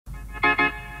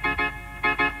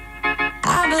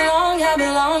I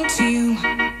belong to you.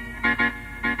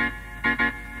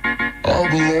 I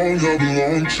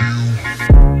belong to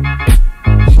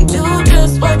you. Do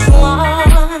just what you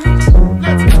want.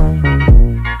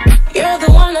 You're the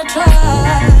one I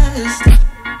trust,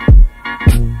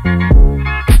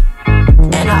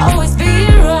 and I always be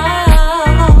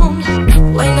around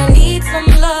when I need some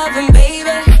loving, baby.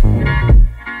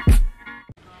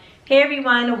 Hey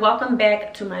everyone, welcome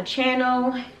back to my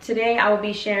channel. Today I will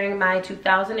be sharing my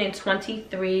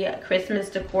 2023 Christmas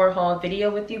decor haul video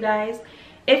with you guys.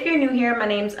 If you're new here, my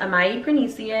name's Amayi I,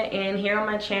 and here on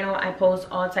my channel I post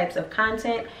all types of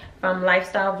content from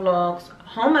lifestyle vlogs,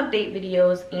 home update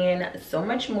videos, and so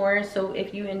much more. So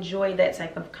if you enjoy that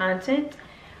type of content,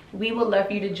 we would love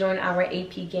you to join our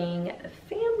AP Gang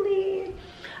family.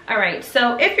 Alright,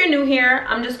 so if you're new here,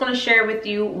 I'm just going to share with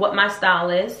you what my style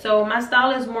is. So my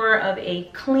style is more of a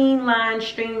clean line,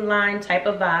 streamlined type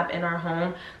of vibe in our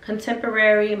home.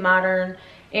 Contemporary, modern,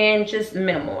 and just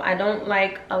minimal. I don't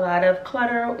like a lot of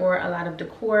clutter or a lot of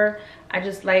decor. I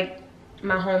just like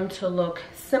my home to look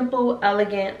simple,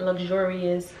 elegant,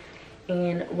 luxurious,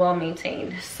 and well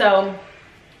maintained. So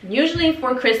usually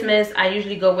for Christmas, I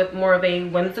usually go with more of a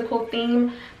whimsical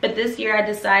theme, but this year I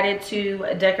decided to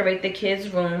decorate the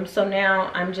kids' room. So now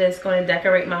I'm just going to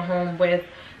decorate my home with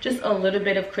just a little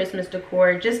bit of Christmas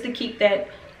decor, just to keep that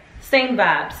same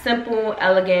vibe, simple,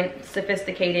 elegant,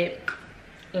 sophisticated,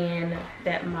 and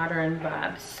that modern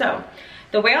vibe. So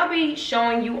the way I'll be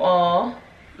showing you all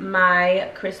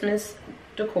my Christmas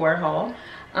decor haul,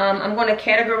 I'm going to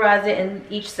categorize it in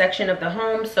each section of the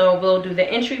home. So we'll do the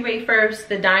entryway first,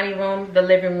 the dining room, the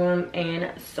living room,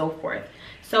 and so forth.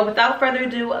 So without further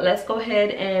ado, let's go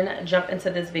ahead and jump into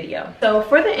this video. So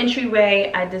for the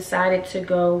entryway, I decided to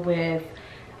go with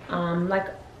like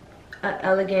an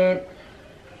elegant,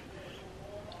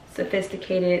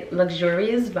 sophisticated,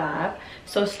 luxurious vibe.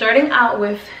 So starting out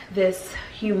with this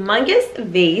humongous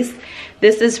vase.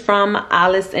 This is from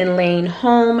Alice and Lane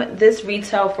Home. This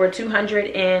retailed for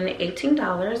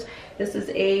 $218. This is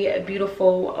a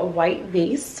beautiful white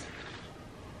vase,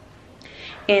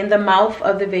 and the mouth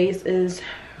of the vase is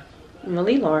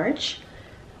really large,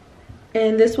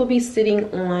 and this will be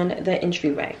sitting on the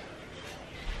entryway.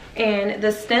 And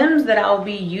the stems that I'll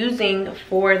be using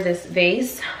for this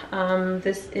vase,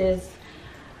 this is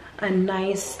a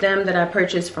nice stem that I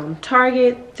purchased from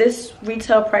Target. This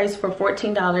retail price for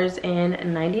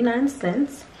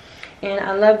 $14.99. And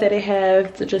I love that it has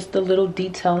just the little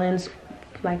detailings,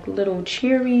 like little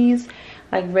cherries,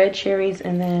 like red cherries,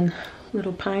 and then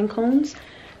little pine cones.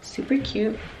 Super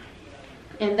cute.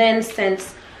 And then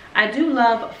since I do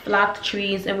love flocked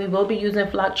trees, and we will be using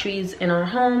flocked trees in our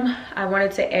home, I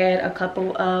wanted to add a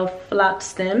couple of flocked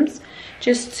stems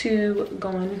just to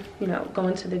go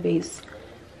into the vase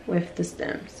with the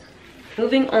stems.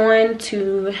 Moving on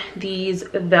to these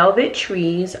velvet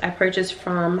trees I purchased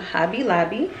from Hobby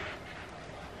Lobby,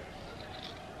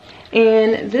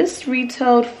 and this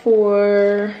retailed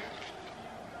for,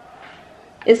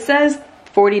 it says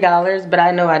 $40, but I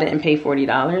know I didn't pay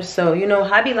 $40. So you know,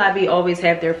 Hobby Lobby always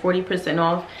have their 40%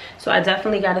 off, so I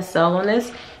definitely got a sale on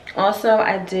this. Also,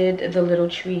 I did the little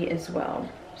tree as well.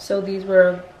 So these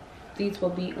will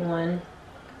be on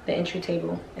the entry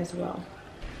table as well.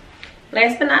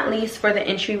 Last but not least, for the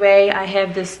entryway, I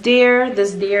have this deer.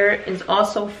 This deer is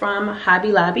also from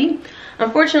Hobby Lobby.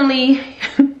 Unfortunately,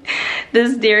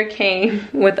 this deer came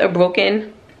with a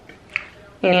broken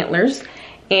antlers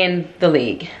and the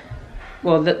leg.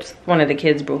 Well, one of the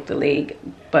kids broke the leg,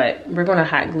 but we're gonna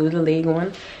hot glue the leg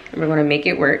on, and we're gonna make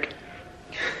it work.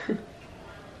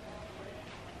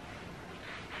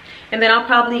 And then I'll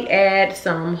probably add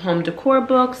some home decor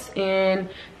books and,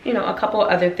 you know, a couple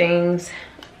other things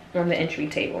on the entry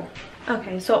table.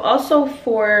 Okay, so also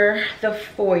for the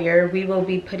foyer, we will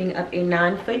be putting up a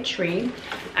 9-foot tree.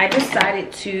 I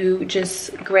decided to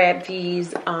just grab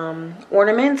these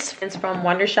ornaments. It's from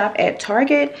Wonder Shop at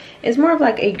Target. It's more of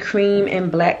like a cream and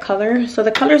black color. So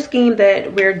the color scheme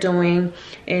that we're doing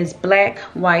is black,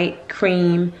 white,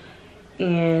 cream,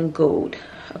 and gold.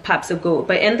 Pops of gold.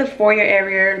 But in the foyer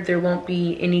area, there won't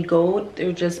be any gold.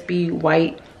 There'll just be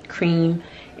white, cream,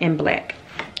 and black.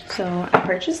 So I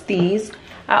purchased these.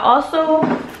 I also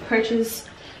purchased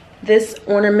this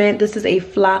ornament. This is a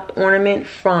flocked ornament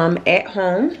from At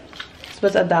Home. This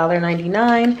was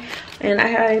 $1.99, and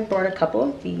I bought a couple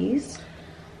of these.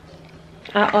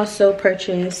 I also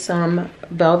purchased some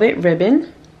velvet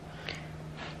ribbon.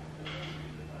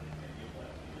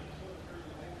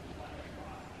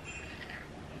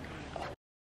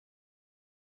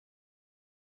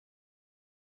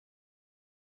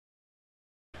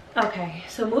 Okay,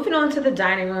 so moving on to the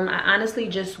dining room, I honestly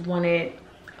just wanted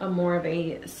a more of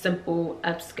a simple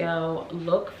upscale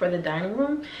look for the dining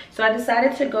room. So I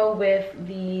decided to go with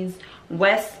these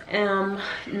West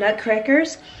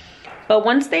nutcrackers. But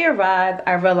once they arrived,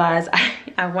 I realized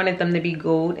I wanted them to be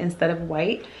gold instead of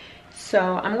white. So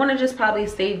I'm gonna just probably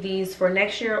save these for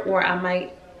next year, or I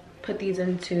might put these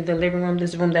into the living room,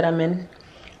 this room that I'm in.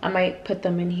 I might put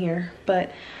them in here,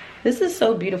 but this is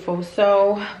so beautiful.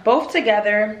 So both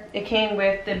together, it came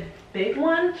with the big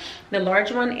one, the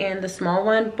large one, and the small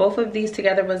one. Both of these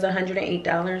together was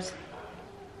 $108.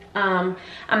 I'm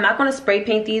not gonna spray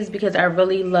paint these because I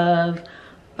really love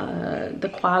the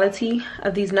quality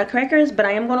of these nutcrackers, but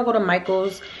I am gonna go to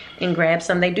Michael's and grab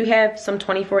some. They do have some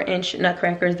 24-inch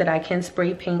nutcrackers that I can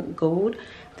spray paint gold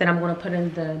that I'm gonna put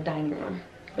in the dining room.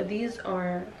 But these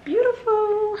are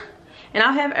beautiful, and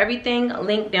I'll have everything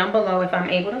linked down below if I'm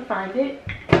able to find it.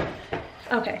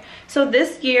 Okay, so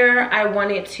this year I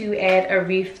wanted to add a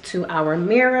wreath to our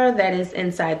mirror that is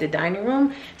inside the dining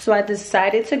room, so I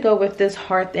decided to go with this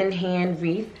hearth and hand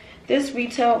wreath. This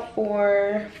retailed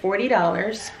for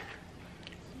 $40.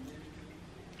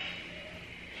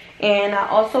 And I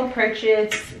also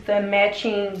purchased the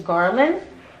matching garland.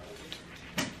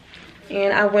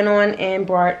 And I went on and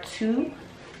brought 2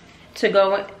 to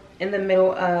go in the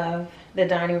middle of the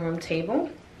dining room table.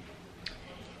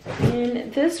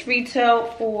 And this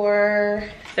retailed for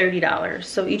 $30.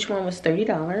 So each one was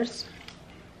 $30.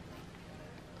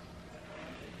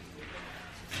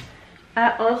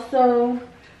 I also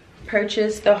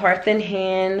purchased the Hearth and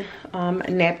Hand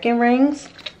napkin rings,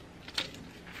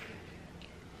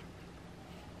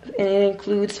 and it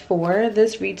includes 4.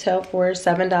 This retailed for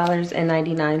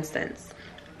 $7.99.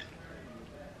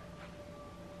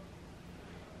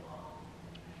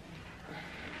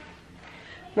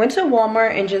 Went to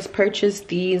Walmart and just purchased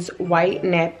these white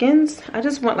napkins. I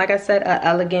just want, like I said, an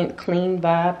elegant, clean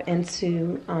vibe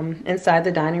into inside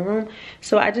the dining room.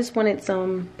 So I just wanted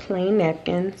some plain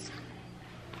napkins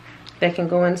that can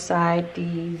go inside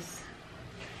these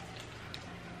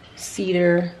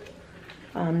cedar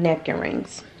napkin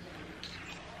rings.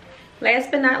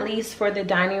 Last but not least, for the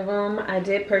dining room, I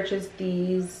did purchase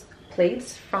these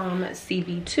plates from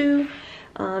CB2.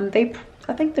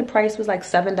 I think the price was like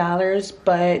 $7,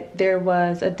 but there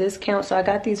was a discount, so I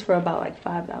got these for about like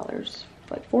 $5,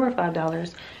 like $4 or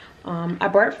 $5. I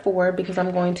brought 4 because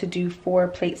I'm going to do 4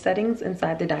 plate settings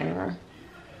inside the dining room.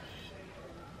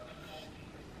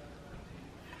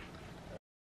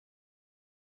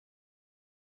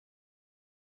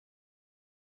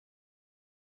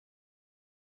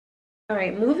 All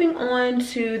right, moving on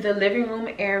to the living room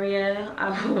area.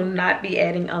 I will not be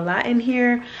adding a lot in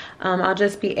here. I'll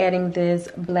just be adding this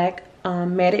black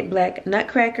matted black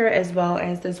nutcracker, as well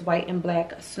as this white and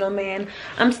black snowman.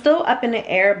 I'm still up in the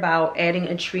air about adding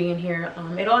a tree in here.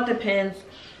 It all depends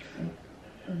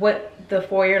what the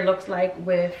foyer looks like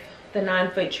with the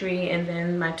 9-foot tree and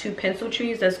then my 2 pencil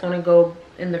trees that's going to go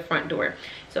in the front door.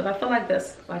 So if I feel like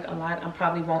that's like a lot, I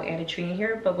probably won't add a tree in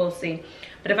here, but we'll see.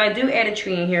 But if I do add a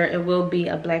tree in here, it will be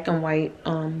a black and white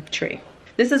tree.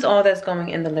 This is all that's going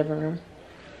in the living room.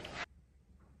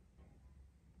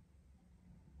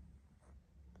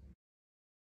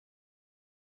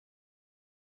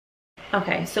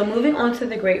 Okay, so moving on to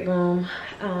the great room,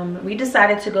 we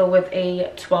decided to go with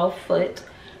a 12-foot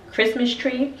Christmas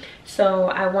tree. So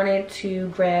I wanted to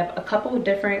grab a couple of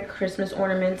different Christmas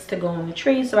ornaments to go on the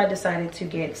tree. So I decided to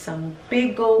get some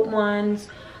big gold ones,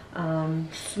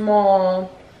 small,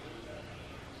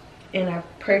 and I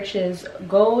purchased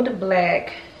gold,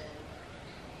 black,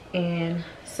 and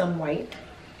some white.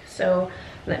 So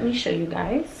let me show you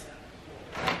guys.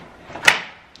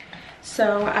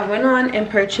 So I went on and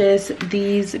purchased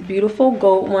these beautiful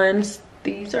gold ones.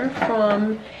 These are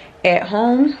from At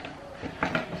Home.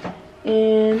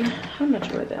 And how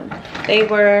much were them? They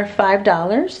were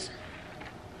 $5.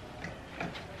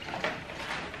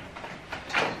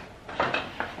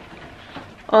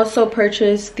 Also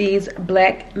purchased these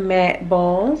black matte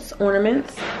balls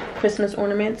ornaments, Christmas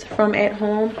ornaments from At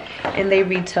Home, and they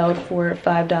retailed for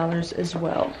 $5 as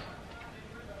well.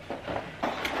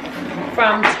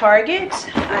 From Target,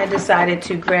 I decided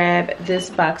to grab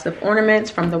this box of ornaments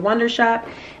from the Wonder Shop,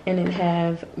 and it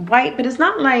have white, but it's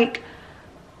not like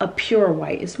a pure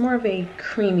white. It's more of a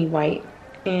creamy white,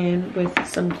 and with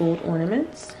some gold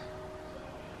ornaments.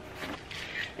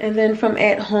 And then from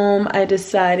At Home, I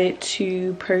decided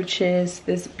to purchase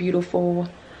this beautiful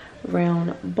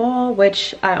round ball,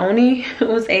 which I only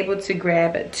was able to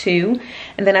grab 2,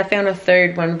 and then I found a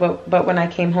 3rd one, but when I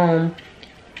came home,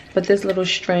 but this little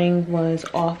string was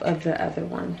off of the other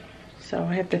one, so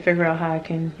I have to figure out how I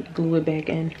can glue it back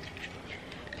in.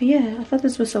 But yeah, I thought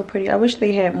this was so pretty. I wish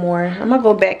they had more. I'm gonna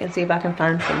go back and see if I can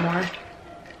find some more.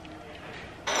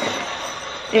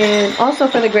 And also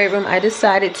for the great room, I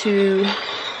decided to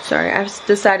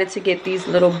get these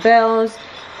little bells.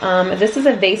 This is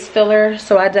a vase filler,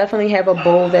 so I definitely have a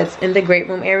bowl that's in the great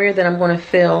room area that I'm going to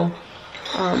fill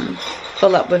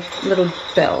up with little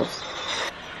bells.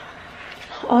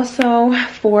 Also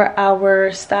for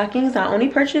our stockings, I only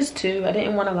purchased 2. I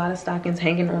didn't want a lot of stockings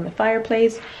hanging on the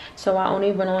fireplace, so I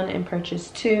only went on and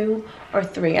purchased 2 or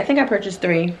 3. I think I purchased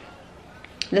 3.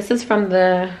 This is from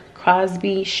the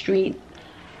Crosby Street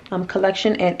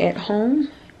collection at Home,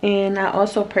 and I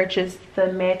also purchased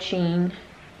the matching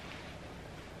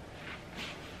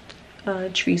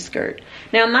tree skirt.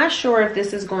 Now I'm not sure if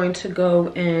this is going to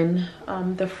go in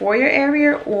the foyer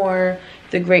area or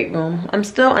the great room. I'm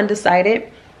still undecided,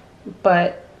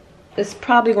 but it's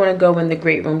probably going to go in the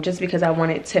great room just because I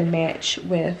want it to match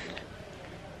with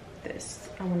this.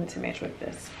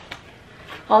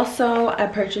 Also, I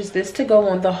purchased this to go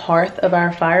on the hearth of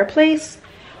our fireplace,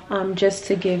 just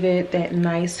to give it that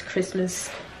nice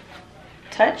Christmas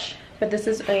touch. But this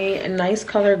is a nice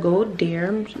color, gold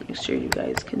deer. Make sure you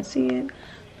guys can see it.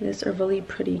 This is a really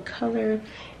pretty color.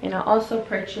 And I also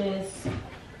purchased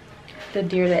the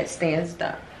deer that stands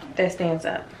up.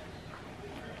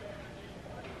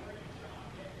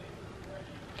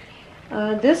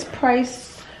 This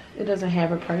price, it doesn't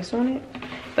have a price on it,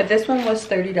 but this one was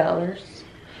 $30,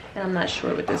 and I'm not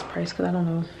sure with this price because I don't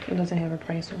know, it doesn't have a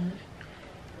price on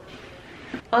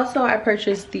it. Also, I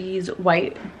purchased these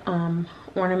white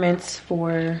ornaments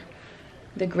for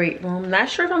the great room. Not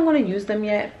sure if I'm going to use them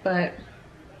yet, but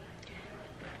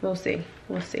we'll see.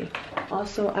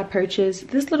 Also, I purchased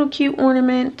this little cute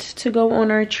ornament to go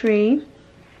on our tree,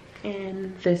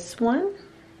 and this one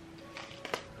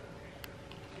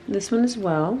as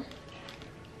well,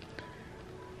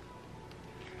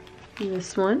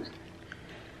 this one,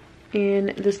 and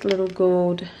this little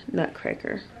gold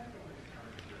nutcracker.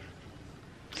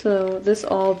 So this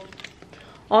all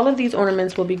of these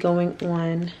ornaments will be going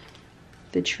on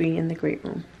the tree in the great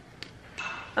room.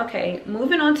 Okay,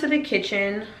 moving on to the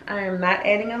kitchen. I am not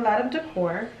adding a lot of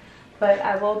decor, but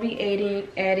I will be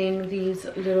adding these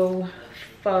little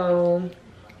faux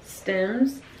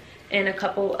stems and a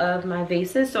couple of my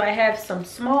vases. So I have some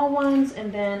small ones,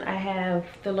 and then I have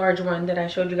the large one that I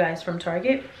showed you guys from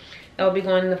Target. That will be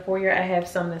going in the foyer. I have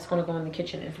some that's going to go in the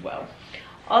kitchen as well.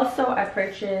 Also, I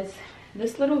purchased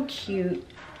this little cute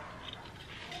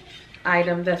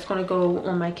item that's going to go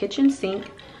on my kitchen sink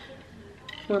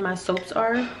where my soaps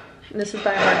are. And this is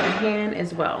by Heart and Hand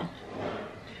as well.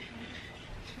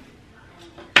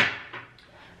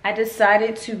 I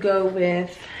decided to go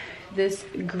with this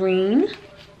green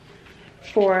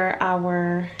for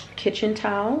our kitchen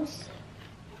towels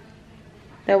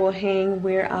that will hang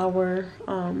where our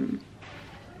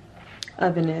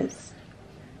oven is.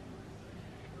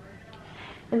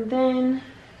 And then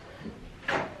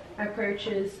I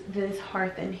purchased this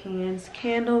Hearth and Hands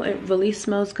candle. It really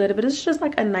smells good, but it's just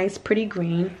like a nice pretty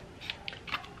green.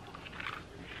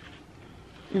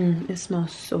 It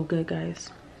smells so good,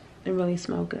 guys. It really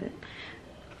smells good.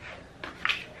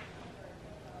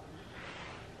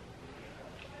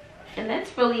 And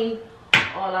that's really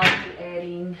all I'll be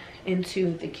adding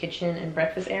into the kitchen and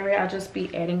breakfast area. I'll just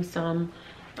be adding some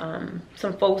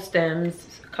faux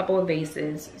stems, a couple of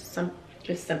vases, some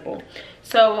just simple.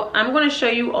 So I'm going to show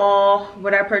you all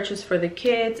what I purchased for the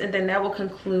kids, and then that will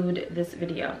conclude this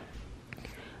video.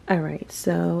 Alright,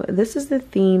 so this is the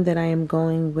theme that I am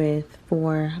going with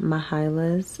for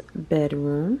Mahila's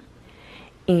bedroom.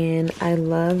 And I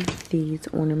love these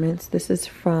ornaments. This is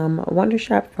from Wonder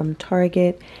Shop from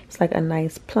Target. It's like a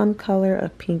nice plum color, a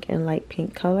pink and light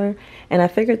pink color. And I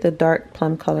figured the dark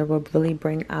plum color will really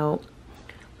bring out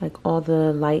like all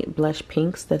the light blush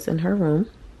pinks that's in her room.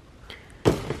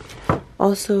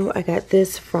 Also, I got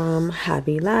this from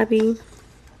Hobby Lobby.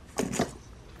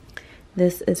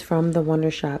 This is from the Wonder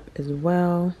Shop as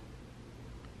well.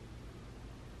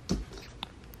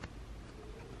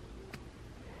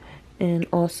 And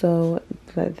also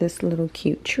got this little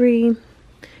cute tree.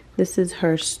 This is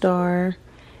her star.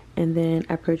 And then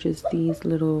I purchased these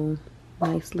little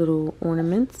nice little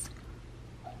ornaments.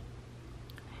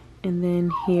 And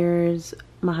then here's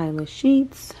Mahila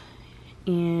sheets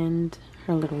and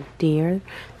her little deer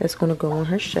that's going to go on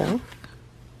her shelf.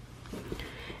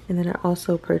 And then I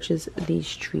also purchased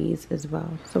these trees as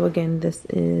well. So again, this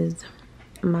is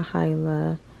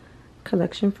Mahila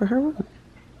collection for her room.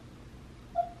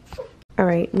 All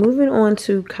right, moving on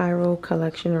to CAIRO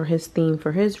collection, or his theme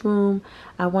for his room.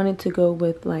 I wanted to go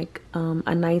with like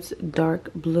a nice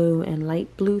dark blue and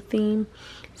light blue theme.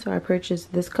 So I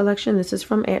purchased this collection. This is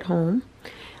from At Home.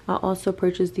 I also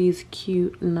purchased these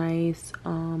cute, nice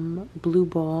blue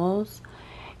balls,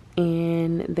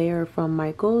 and they are from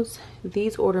Michaels.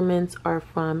 These ornaments are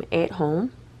from At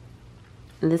Home.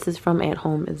 And this is from At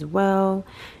Home as well.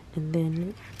 And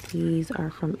then these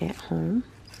are from At Home.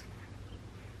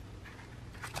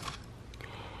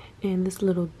 And this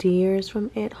little deer is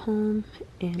from At Home.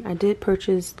 And I did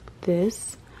purchase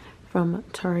this from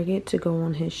Target to go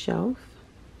on his shelf.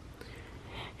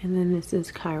 And then this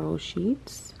is CAIRO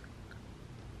sheets.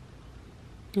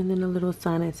 And then a little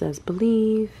sign that says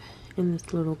believe. And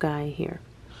this little guy here.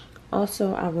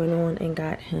 Also, I went on and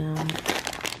got him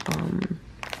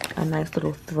a nice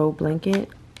little throw blanket.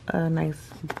 A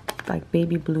nice like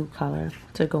baby blue color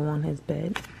to go on his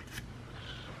bed.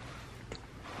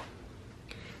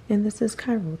 And this is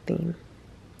CAIRO theme.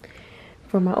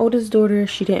 For my oldest daughter,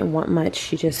 she didn't want much.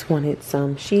 She just wanted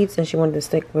some sheets, and she wanted to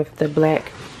stick with the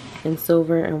black and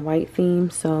silver and white theme.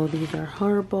 So these are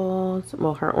her balls,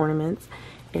 well, her ornaments.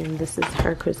 And this is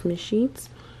her Christmas sheets.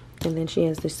 And then she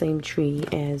has the same tree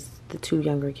as the two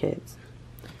younger kids.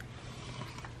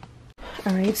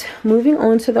 All right, moving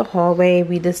on to the hallway,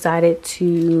 we decided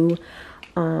to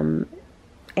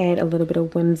add a little bit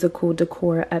of whimsical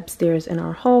decor upstairs in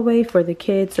our hallway for the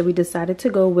kids. So we decided to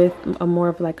go with a more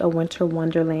of like a winter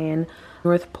wonderland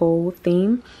North Pole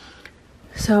theme.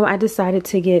 So I decided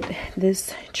to get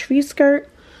this tree skirt.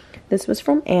 This was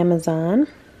from Amazon,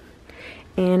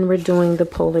 and we're doing the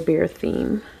polar bear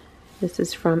theme. This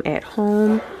is from At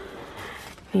Home,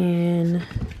 and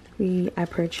I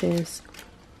purchased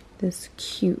this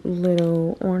cute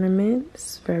little ornament.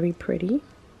 It's very pretty.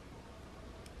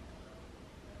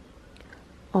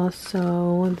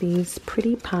 Also, these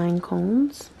pretty pine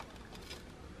cones.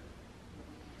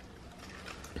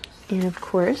 And of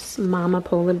course, Mama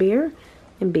Polar Bear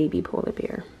and Baby Polar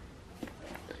Bear.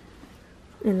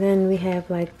 And then we have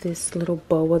like this little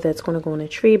boa that's going to go on a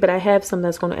tree, but I have some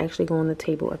that's going to actually go on the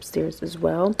table upstairs as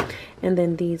well. And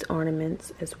then these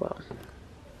ornaments as well.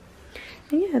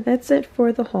 And yeah, that's it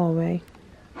for the hallway.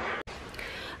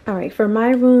 All right, for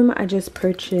my room, I just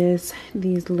purchased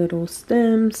these little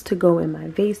stems to go in my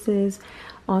vases.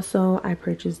 Also, I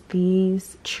purchased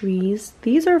these trees.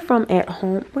 These are from At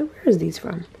Home. Wait, where is these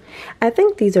from? I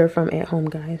think these are from At Home,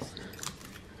 guys.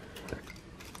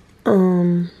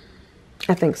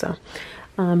 I think so.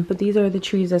 But these are the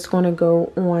trees that's going to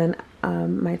go on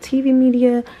my TV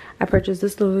media. I purchased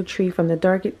this little tree from the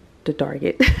Target.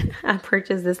 I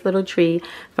purchased this little tree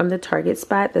from the Target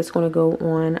spot that's going to go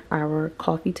on our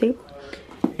coffee table.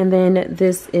 And then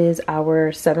this is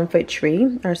our 7-foot tree.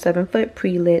 Our 7-foot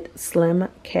pre-lit slim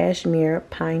cashmere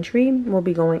pine tree will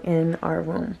be going in our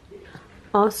room.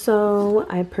 Also,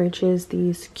 I purchased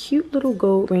these cute little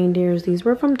gold reindeers. These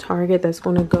were from Target. That's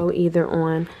going to go either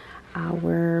on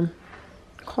our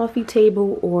coffee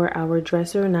table or our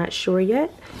dresser. Not sure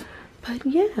yet. But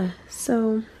yeah,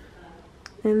 so...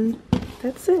 and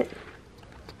that's it.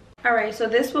 All right, so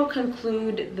this will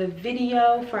conclude the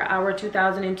video for our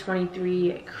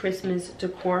 2023 Christmas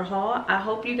decor haul. I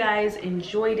hope you guys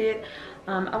enjoyed it.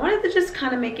 I wanted to just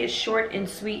kind of make it short and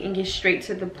sweet and get straight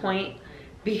to the point,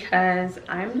 because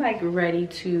I'm like ready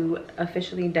to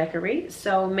officially decorate.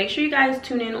 So make sure you guys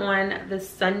tune in on the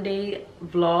Sunday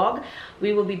vlog.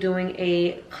 We will be doing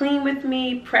a clean with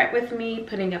me, prep with me,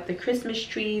 putting up the Christmas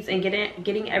trees, and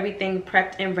getting everything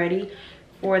prepped and ready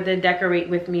for the decorate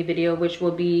with me video, which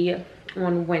will be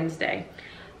on Wednesday.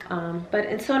 But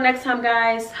until next time,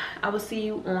 guys, I will see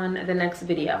you on the next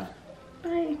video.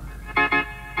 Bye.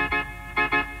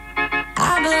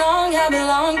 I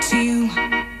belong to you.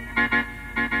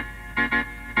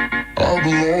 I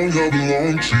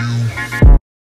belong to you.